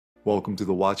Welcome to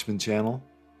the Watchman channel.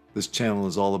 This channel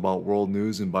is all about world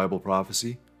news and Bible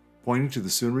prophecy, pointing to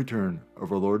the soon return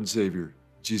of our Lord and Savior,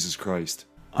 Jesus Christ.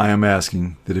 I am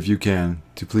asking that if you can,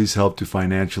 to please help to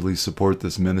financially support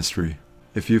this ministry.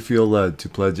 If you feel led to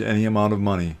pledge any amount of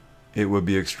money, it would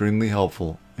be extremely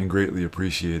helpful and greatly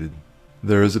appreciated.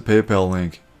 There is a PayPal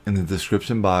link in the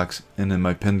description box and in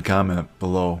my pinned comment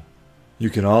below. You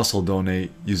can also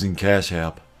donate using Cash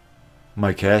App.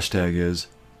 My cash tag is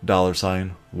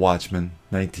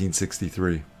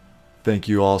 $Watchman1963. Thank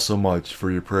you all so much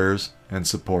for your prayers and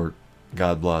support.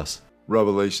 God bless.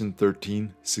 Revelation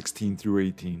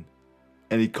 13:16-18.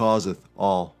 And he causeth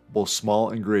all, both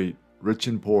small and great, rich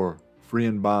and poor, free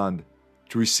and bond,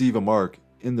 to receive a mark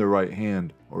in their right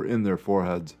hand or in their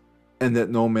foreheads, and that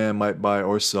no man might buy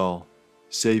or sell,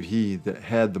 save he that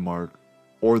had the mark,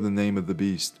 or the name of the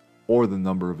beast, or the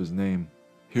number of his name.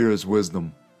 Here is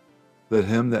wisdom. Let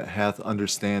him that hath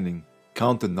understanding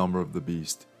count the number of the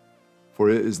beast, for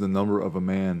it is the number of a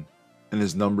man, and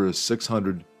his number is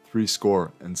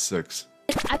 666.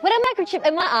 I put a microchip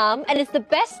in my arm, and it's the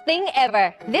best thing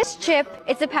ever. This chip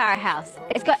is a powerhouse.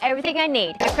 It's got everything I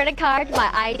need. My credit card, my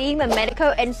ID, my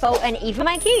medical info, and even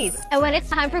my keys. And when it's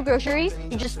time for groceries,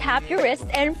 you just tap your wrist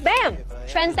and bam!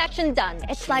 Transaction done.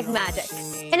 It's like magic.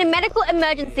 In a medical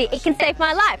emergency, it can save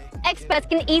my life. Experts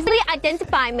can easily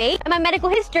identify me and my medical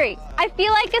history. I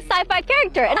feel like a sci-fi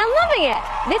character, and I'm loving it.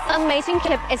 This amazing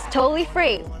chip is totally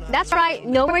free. That's right,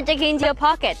 no more digging into your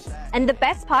pockets. And the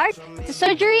best part, the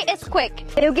surgery is quick.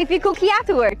 They'll give you a cookie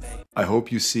afterwards. I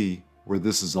hope you see where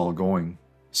this is all going.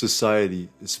 Society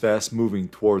is fast moving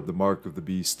toward the mark of the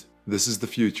beast. This is the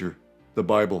future the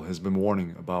Bible has been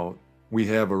warning about. We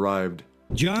have arrived.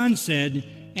 John said,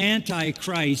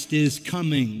 Antichrist is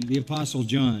coming. The Apostle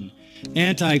John.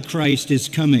 Antichrist is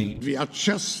coming. We are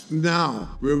just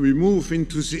now where we move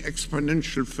into the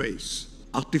exponential phase.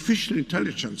 Artificial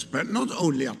intelligence, but not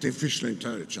only artificial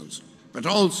intelligence, but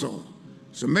also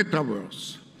the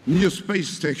metaverse, near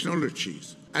space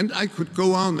technologies, and I could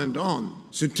go on and on.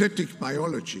 Synthetic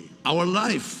biology. Our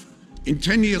life in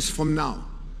 10 years from now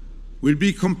will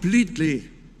be completely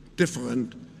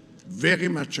different, very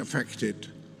much affected,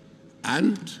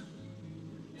 and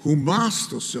who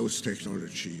masters those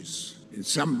technologies in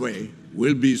some way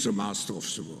will be the master of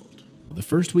the world. The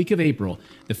first week of April,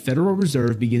 the Federal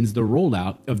Reserve begins the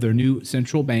rollout of their new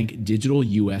central bank digital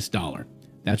US dollar.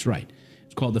 That's right.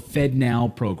 It's called the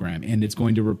FedNow program, and it's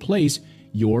going to replace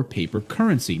your paper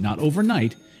currency. Not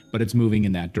overnight, but it's moving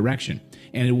in that direction.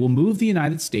 And it will move the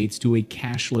United States to a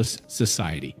cashless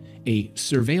society, a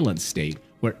surveillance state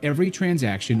where every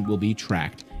transaction will be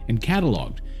tracked and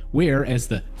cataloged, where, as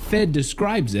the Fed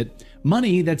describes it,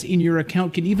 money that's in your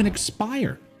account can even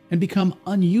expire and become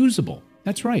unusable.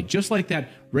 That's right, just like that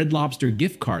Red Lobster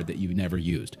gift card that you never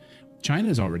used.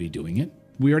 China's already doing it.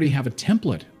 We already have a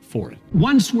template for it.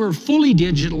 Once we're fully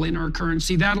digital in our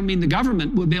currency, that'll mean the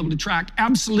government will be able to track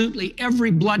absolutely every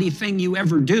bloody thing you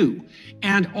ever do,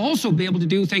 and also be able to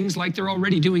do things like they're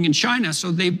already doing in China.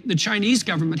 So the Chinese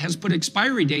government has put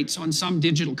expiry dates on some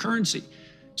digital currency.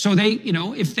 So they,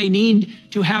 if they need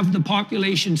to have the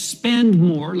population spend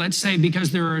more, let's say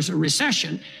because there is a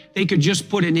recession, they could just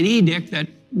put in an edict that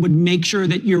would make sure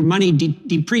that your money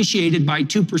depreciated by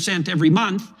 2% every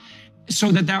month,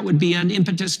 so that would be an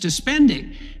impetus to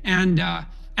spending. And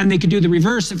they could do the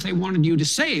reverse if they wanted you to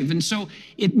save. And so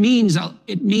it means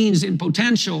in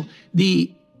potential the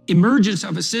emergence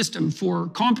of a system for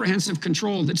comprehensive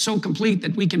control that's so complete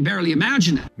that we can barely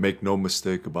imagine it. Make no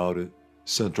mistake about it.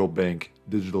 Central bank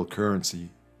digital currency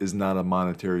is not a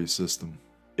monetary system.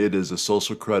 It is a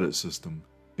social credit system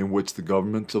in which the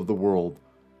governments of the world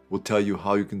will tell you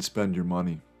how you can spend your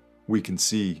money. We can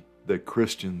see that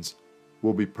Christians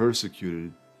will be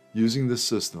persecuted using this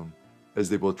system, as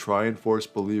they will try and force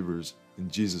believers in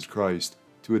Jesus Christ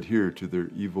to adhere to their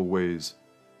evil ways.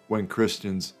 When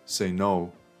Christians say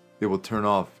no, they will turn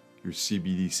off your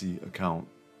CBDC account.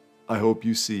 I hope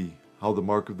you see how the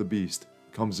mark of the beast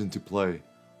comes into play,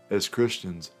 as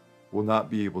Christians will not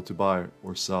be able to buy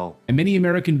or sell. And many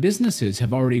American businesses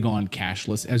have already gone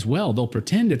cashless as well. They'll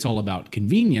pretend it's all about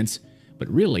convenience, but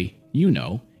really,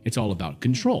 it's all about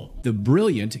control. The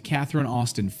brilliant Catherine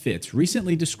Austin Fitts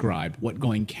recently described what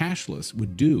going cashless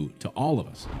would do to all of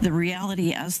us. The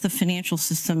reality, as the financial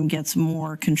system gets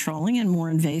more controlling and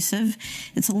more invasive,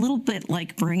 it's a little bit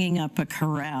like bringing up a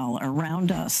corral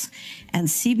around us. And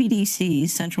CBDCs,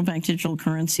 central bank digital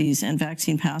currencies, and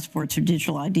vaccine passports or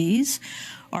digital IDs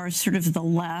are sort of the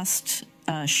last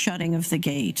shutting of the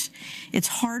gate. It's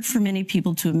hard for many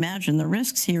people to imagine the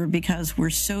risks here because we're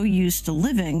so used to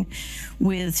living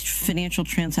with financial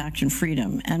transaction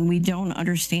freedom, and we don't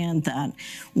understand that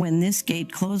when this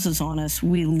gate closes on us,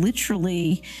 we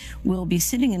literally will be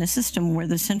sitting in a system where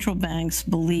the central banks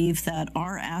believe that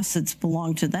our assets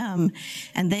belong to them,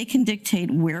 and they can dictate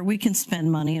where we can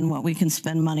spend money and what we can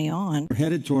spend money on. We're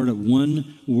headed toward a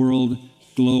one world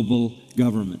global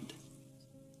government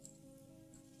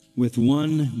with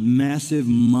one massive,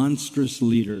 monstrous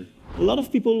leader. A lot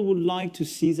of people would like to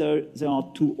see there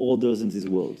are two orders in this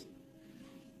world.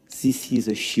 This is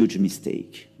a huge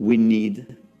mistake. We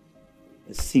need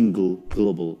a single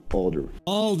global order.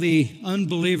 All the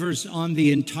unbelievers on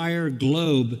the entire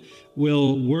globe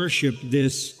will worship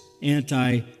this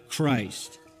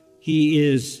Antichrist. He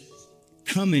is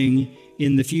coming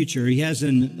in the future. He has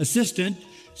an assistant,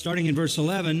 starting in verse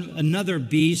 11, another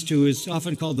beast who is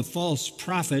often called the false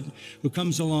prophet, who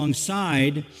comes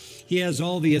alongside. He has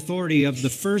all the authority of the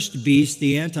first beast,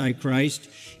 the Antichrist.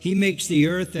 He makes the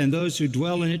earth and those who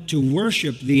dwell in it to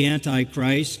worship the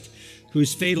Antichrist,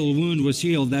 whose fatal wound was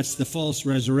healed. That's the false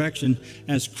resurrection.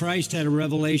 As Christ had a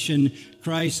revelation,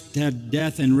 Christ had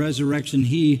death and resurrection.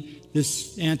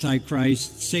 This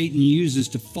Antichrist, Satan uses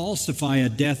to falsify a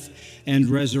death and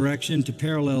resurrection to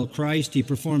parallel Christ. He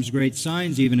performs great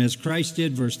signs, even as Christ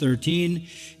did. Verse 13,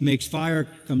 he makes fire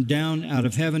come down out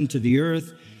of heaven to the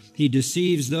earth. He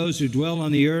deceives those who dwell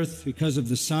on the earth because of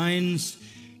the signs.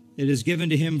 It is given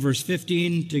to him, verse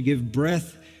 15, to give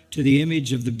breath to the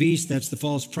image of the beast, that's the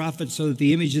false prophet, so that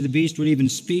the image of the beast would even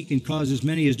speak and cause as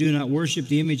many as do not worship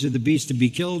the image of the beast to be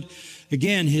killed.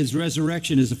 Again, his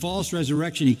resurrection is a false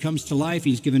resurrection. He comes to life.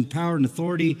 He's given power and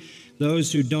authority.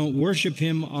 Those who don't worship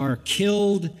him are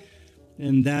killed.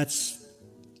 And that's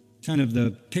kind of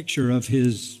the picture of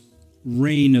his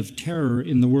reign of terror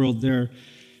in the world. There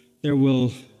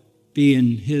will be,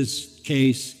 in his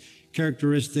case,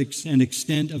 characteristics and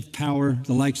extent of power,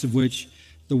 the likes of which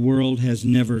the world has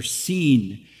never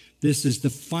seen. This is the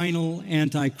final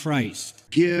Antichrist.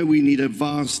 Here we need a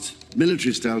vast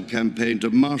military-style campaign to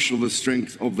marshal the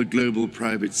strength of the global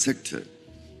private sector,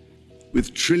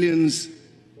 with trillions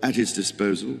at its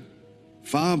disposal,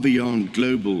 far beyond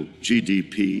global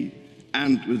GDP,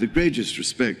 and with the greatest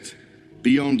respect,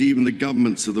 beyond even the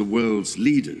governments of the world's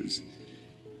leaders.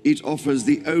 It offers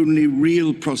the only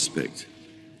real prospect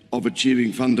of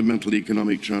achieving fundamental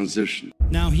economic transition.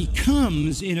 Now, he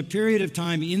comes in a period of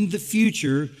time in the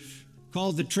future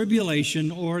called the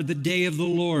tribulation, or the day of the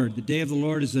Lord. The day of the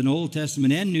Lord is an Old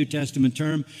Testament and New Testament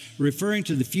term referring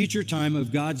to the future time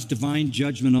of God's divine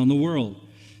judgment on the world.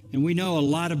 And we know a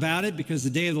lot about it because the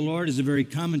day of the Lord is a very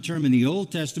common term in the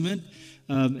Old Testament.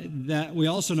 That we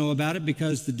also know about it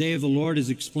because the day of the Lord is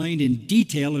explained in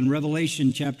detail in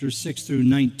Revelation chapters 6 through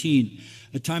 19,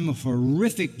 a time of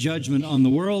horrific judgment on the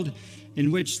world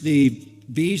in which the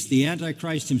beast, the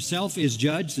Antichrist himself, is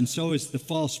judged, and so is the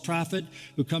false prophet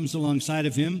who comes alongside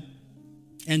of him,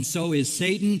 and so is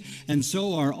Satan, and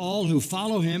so are all who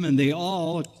follow him, and they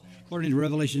all, according to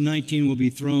Revelation 19, will be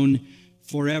thrown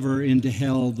forever into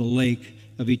hell, the lake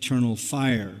of eternal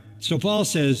fire. So Paul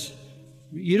says,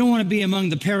 you don't want to be among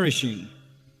the perishing.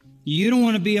 You don't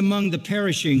want to be among the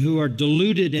perishing who are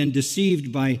deluded and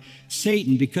deceived by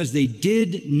Satan because they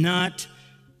did not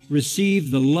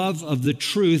receive the love of the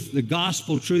truth, the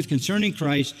gospel truth concerning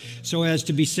Christ, so as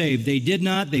to be saved. They did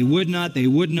not, they would not,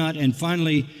 and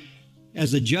finally,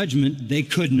 as a judgment, they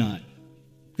could not.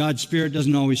 God's Spirit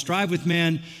doesn't always strive with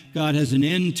man. God has an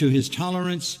end to his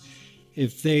tolerance.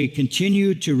 If they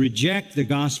continue to reject the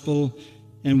gospel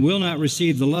and will not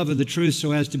receive the love of the truth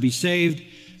so as to be saved,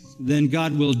 then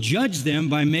God will judge them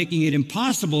by making it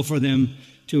impossible for them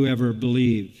to ever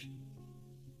believe.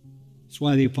 That's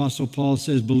why the Apostle Paul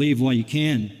says, believe while you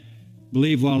can,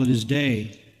 believe while it is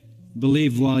day,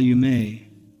 believe while you may.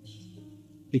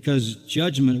 Because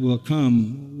judgment will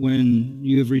come when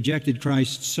you have rejected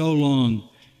Christ so long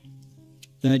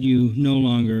that you no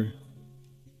longer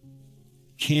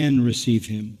can receive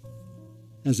him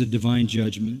as a divine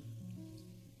judgment.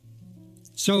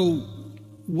 So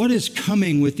what is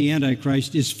coming with the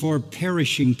Antichrist is for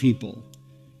perishing people.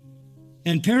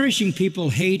 And perishing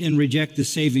people hate and reject the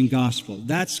saving gospel.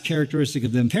 That's characteristic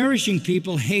of them. Perishing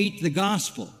people hate the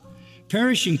gospel.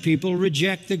 Perishing people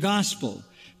reject the gospel.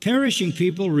 Perishing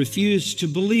people refuse to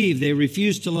believe. They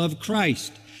refuse to love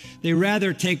Christ. They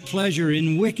rather take pleasure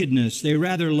in wickedness. They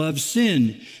rather love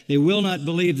sin. They will not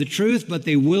believe the truth, but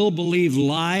they will believe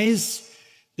lies.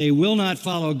 They will not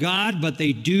follow God, but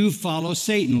they do follow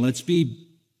Satan. Let's be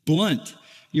blunt.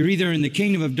 You're either in the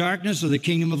kingdom of darkness or the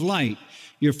kingdom of light.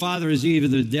 Your father is either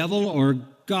the devil or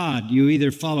God. You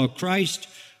either follow Christ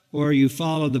or you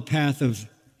follow the path of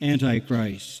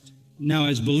Antichrist. Now,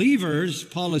 as believers,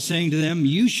 Paul is saying to them,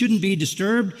 you shouldn't be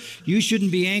disturbed. You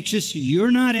shouldn't be anxious.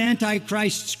 You're not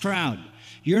Antichrist's crowd.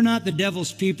 You're not the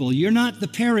devil's people. You're not the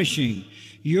perishing.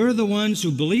 You're the ones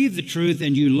who believe the truth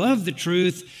and you love the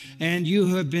truth, and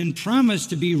you have been promised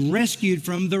to be rescued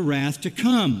from the wrath to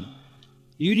come.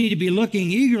 You need to be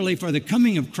looking eagerly for the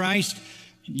coming of Christ.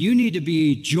 You need to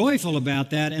be joyful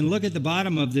about that. And look at the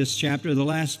bottom of this chapter, the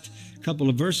last couple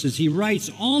of verses. He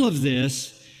writes all of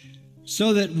this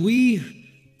so that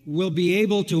we will be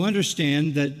able to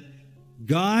understand that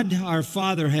God, our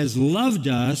Father, has loved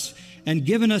us and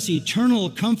given us eternal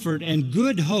comfort and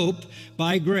good hope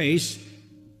by grace.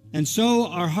 And so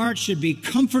our hearts should be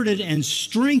comforted and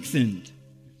strengthened.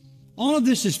 All of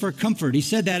this is for comfort. He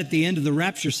said that at the end of the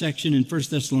rapture section in 1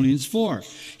 Thessalonians 4.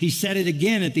 He said it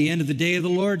again at the end of the day of the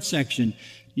Lord section.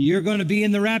 You're going to be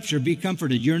in the rapture, be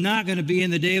comforted. You're not going to be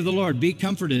in the day of the Lord, be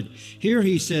comforted. Here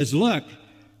he says, look,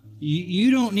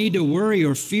 you don't need to worry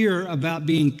or fear about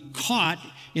being caught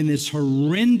in this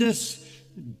horrendous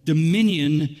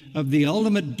dominion of the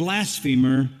ultimate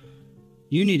blasphemer.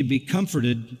 You need to be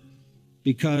comforted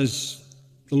because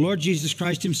the Lord Jesus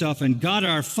Christ himself and God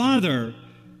our Father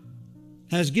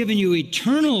has given you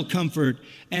eternal comfort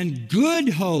and good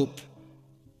hope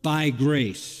by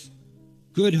grace.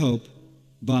 Good hope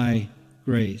by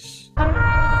grace.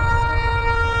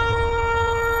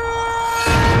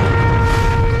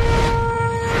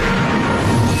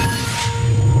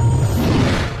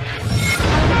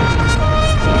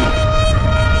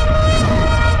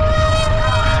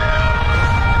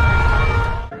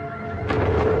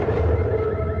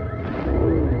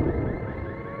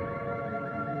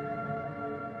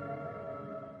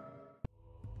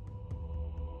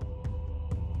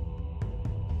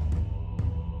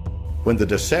 When the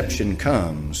deception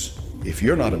comes, if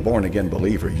you're not a born-again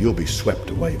believer, you'll be swept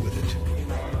away with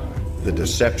it. The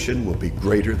deception will be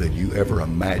greater than you ever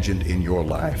imagined in your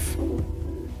life.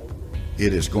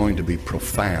 It is going to be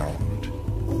profound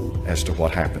as to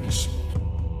what happens.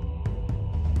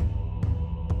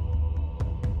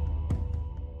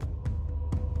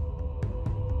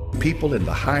 People in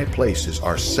the high places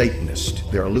are Satanists.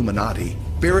 They're Illuminati.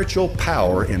 Spiritual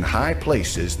power in high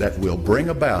places that will bring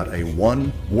about a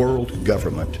one-world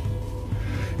government.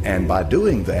 And by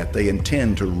doing that, they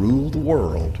intend to rule the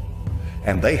world.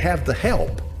 And they have the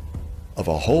help of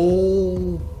a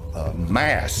whole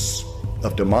mass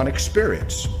of demonic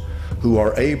spirits who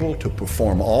are able to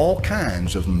perform all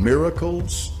kinds of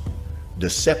miracles,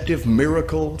 deceptive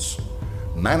miracles,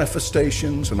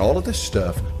 manifestations, and all of this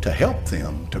stuff to help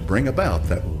them to bring about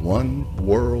that one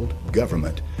world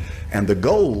government. And the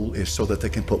goal is so that they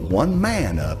can put one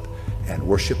man up and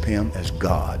worship him as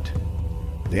God,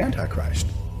 the Antichrist.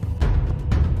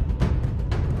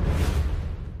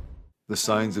 The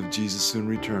signs of Jesus' soon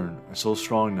return are so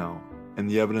strong now, and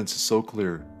the evidence is so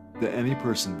clear, that any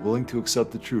person willing to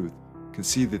accept the truth can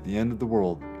see that the end of the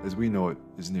world, as we know it,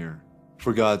 is near.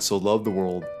 For God so loved the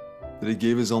world, that he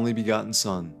gave his only begotten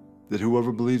Son, that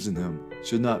whoever believes in him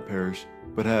should not perish,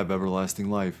 but have everlasting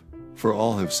life. For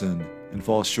all have sinned, and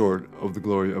fall short of the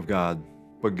glory of God.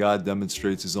 But God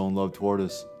demonstrates his own love toward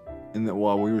us, in that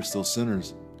while we were still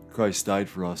sinners, Christ died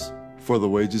for us. For the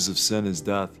wages of sin is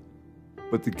death,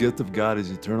 but the gift of God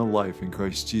is eternal life in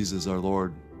Christ Jesus our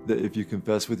Lord. That if you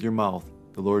confess with your mouth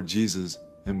the Lord Jesus,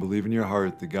 and believe in your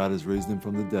heart that God has raised him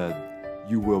from the dead,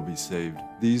 you will be saved.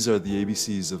 These are the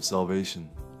ABCs of salvation.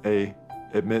 A.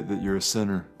 Admit that you're a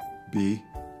sinner. B.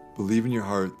 Believe in your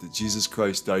heart that Jesus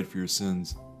Christ died for your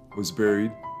sins, was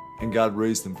buried, and God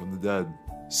raised him from the dead.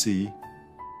 C.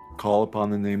 Call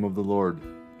upon the name of the Lord,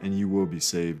 and you will be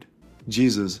saved.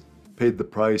 Jesus paid the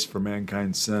price for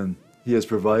mankind's sin. He has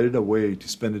provided a way to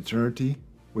spend eternity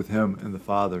with him and the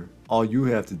Father. All you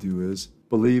have to do is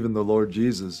believe in the Lord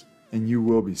Jesus, and you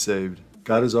will be saved.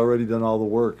 God has already done all the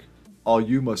work. All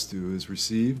you must do is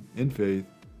receive, in faith,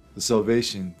 the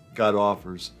salvation God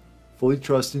offers. Fully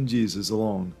trust in Jesus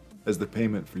alone as the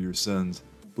payment for your sins.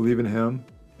 Believe in him,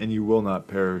 and you will not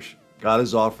perish. God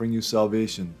is offering you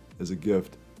salvation as a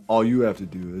gift. All you have to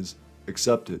do is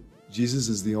accept it. Jesus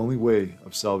is the only way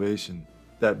of salvation.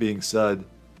 That being said,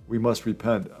 we must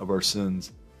repent of our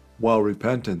sins. While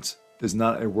repentance is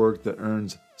not a work that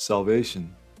earns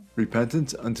salvation,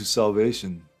 repentance unto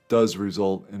salvation does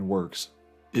result in works.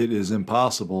 It is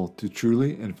impossible to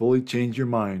truly and fully change your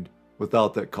mind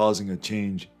without that causing a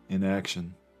change in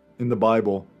action. In the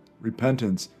Bible,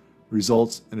 repentance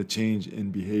results in a change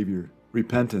in behavior.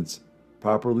 Repentance,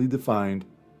 properly defined,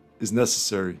 is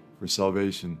necessary for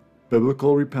salvation.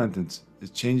 Biblical repentance is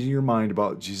changing your mind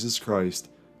about Jesus Christ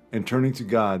and turning to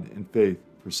God in faith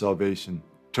for salvation.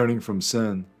 Turning from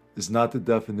sin is not the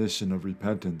definition of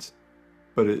repentance,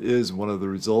 but it is one of the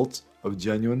results of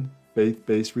genuine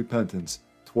faith-based repentance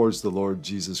towards the Lord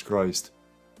Jesus Christ.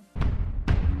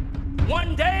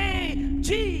 One day,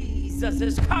 Jesus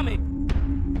is coming.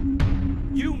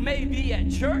 You may be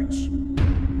at church.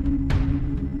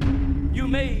 You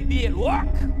may be at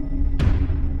work.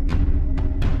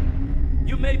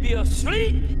 You may be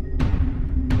asleep.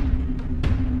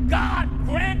 God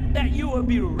grant that you will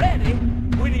be ready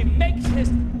when He makes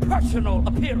His personal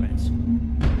appearance.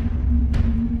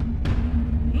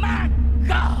 My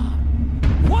God,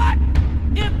 what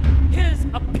if His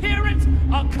appearance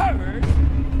occurs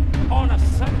on a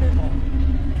Sunday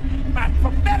morning? My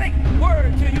prophetic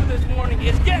word to you this morning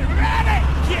is get ready!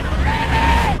 Get ready!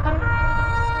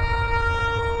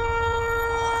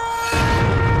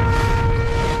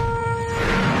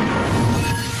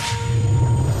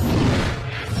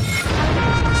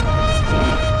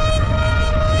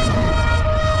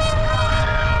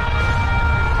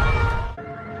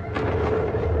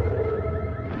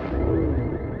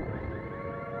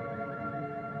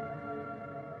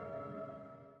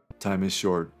 Time is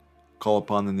short. Call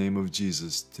upon the name of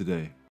Jesus today.